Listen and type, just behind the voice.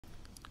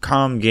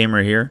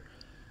CalmGamer here.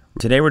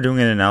 Today we're doing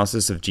an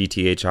analysis of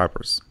GTA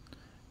choppers.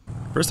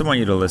 First I want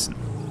you to listen.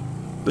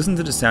 Listen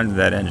to the sound of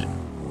that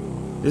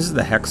engine. This is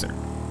the Hexer.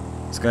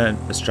 It's got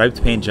a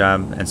striped paint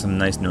job and some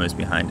nice noise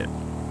behind it.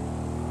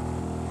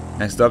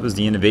 Next up is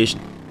the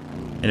Innovation.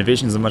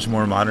 Innovation is a much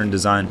more modern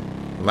design.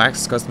 It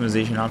lacks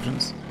customization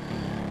options,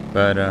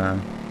 but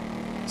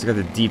it's got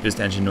the deepest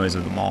engine noise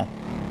of them all.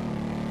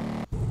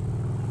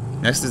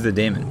 Next is the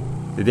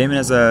Daemon. The Daemon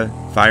has a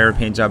fire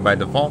paint job by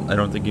default. I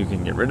don't think you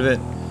can get rid of it.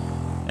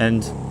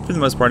 And for the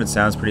most part, it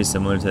sounds pretty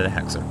similar to the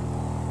Hexer.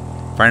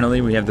 Finally,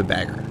 we have the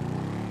Bagger.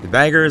 The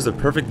Bagger is a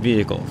perfect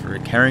vehicle for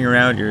carrying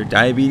around your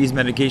diabetes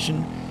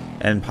medication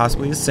and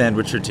possibly a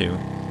sandwich or two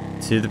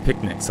to the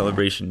picnic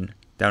celebration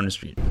down the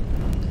street.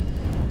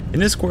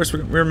 In this course,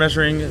 we're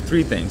measuring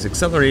three things: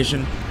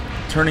 acceleration,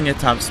 turning at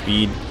top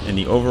speed, and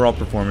the overall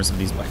performance of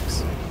these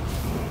bikes.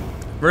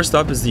 First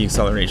up is the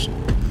acceleration,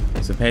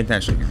 so pay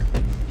attention here.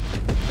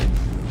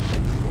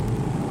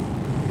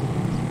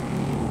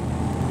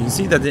 You can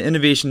see that the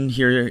Innovation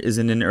here is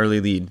in an early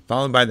lead,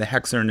 followed by the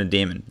Hexer and the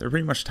Daemon. They're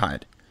pretty much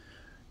tied.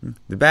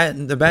 The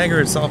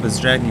Bagger itself is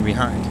dragging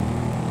behind.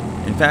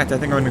 In fact, I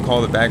think I'm going to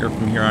call the Bagger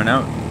from here on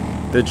out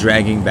the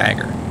Dragging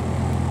Bagger.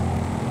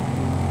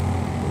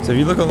 So if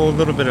you look a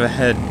little bit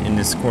ahead in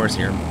this course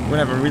here, we're going to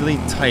have a really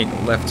tight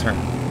left turn.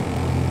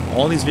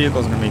 All these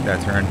vehicles are going to make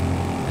that turn,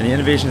 and the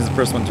Innovation is the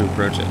first one to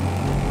approach it.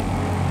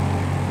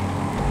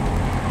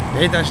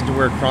 Pay attention to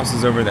where it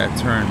crosses over that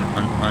turn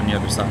on the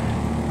other side.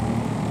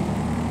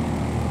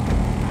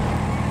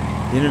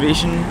 The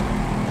Innovation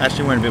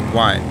actually went a bit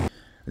wide.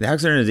 The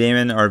Hexer and the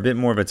Daemon are a bit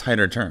more of a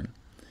tighter turn.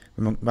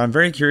 But I'm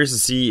very curious to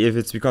see if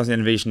it's because the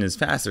Innovation is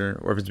faster,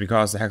 or if it's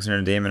because the Hexer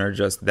and the Daemon are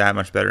just that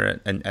much better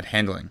at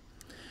handling.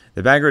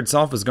 The Bagger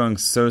itself was going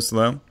so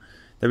slow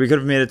that we could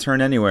have made a turn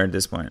anywhere at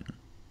this point.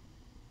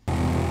 So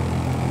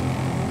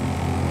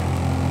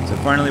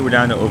finally we're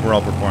down to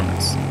overall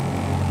performance.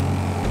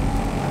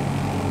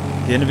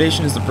 The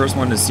Innovation is the first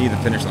one to see the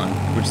finish line,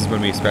 which is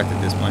what we expect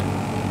at this point.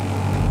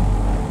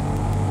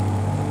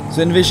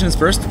 So Innovation is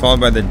first,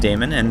 followed by the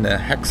Daemon and the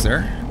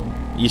Hexer,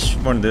 each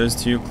one of those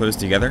two close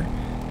together,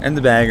 and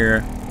the Bagger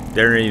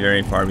very,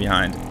 very far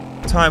behind.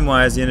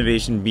 Time-wise, the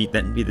Innovation beat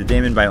the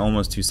Daemon by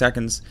almost 2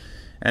 seconds,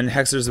 and the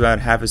Hexer is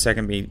about half a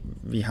second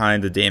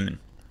behind the Daemon.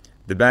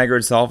 The Bagger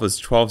itself is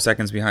 12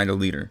 seconds behind the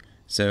leader,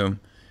 so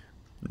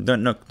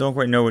don't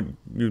quite know what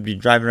you'd be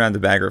driving around the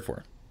Bagger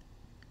for.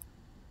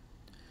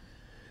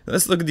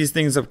 Let's look at these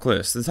things up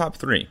close. The top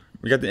three.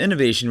 We got the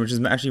Innovation, which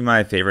is actually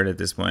my favorite at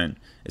this point.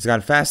 It's got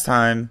a fast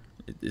time.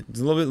 It's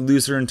a little bit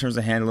looser in terms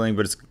of handling,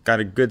 but it's got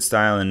a good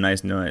style and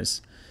nice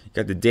noise. You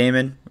got the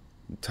Daemon,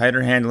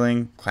 tighter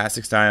handling,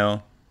 classic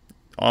style.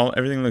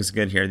 Everything looks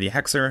good here. The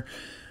Hexer,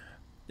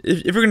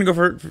 if we're going to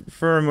go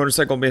for a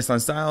motorcycle based on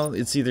style,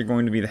 it's either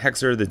going to be the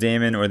Hexer, the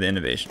Daemon, or the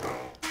Innovation.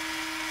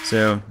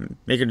 So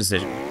make your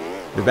decision.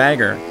 The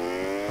Bagger.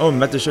 Oh, I'm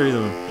about to show you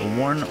the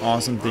one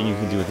awesome thing you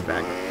can do with the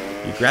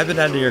Bagger. You grab it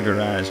out of your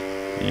garage,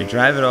 and you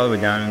drive it all the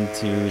way down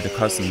to the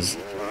customs.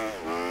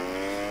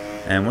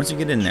 And once you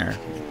get in there,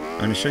 I'm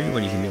going to show you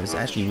what you can do. It's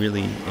actually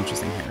really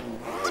interesting here.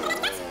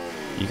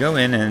 You go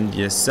in and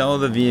you sell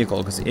the vehicle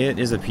because it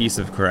is a piece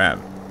of crap.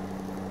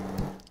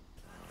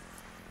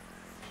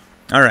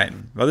 Alright,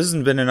 well, this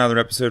has been another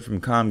episode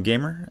from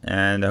CalmGamer,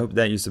 and I hope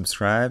that you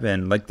subscribe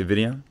and like the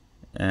video.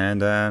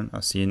 And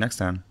I'll see you next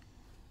time.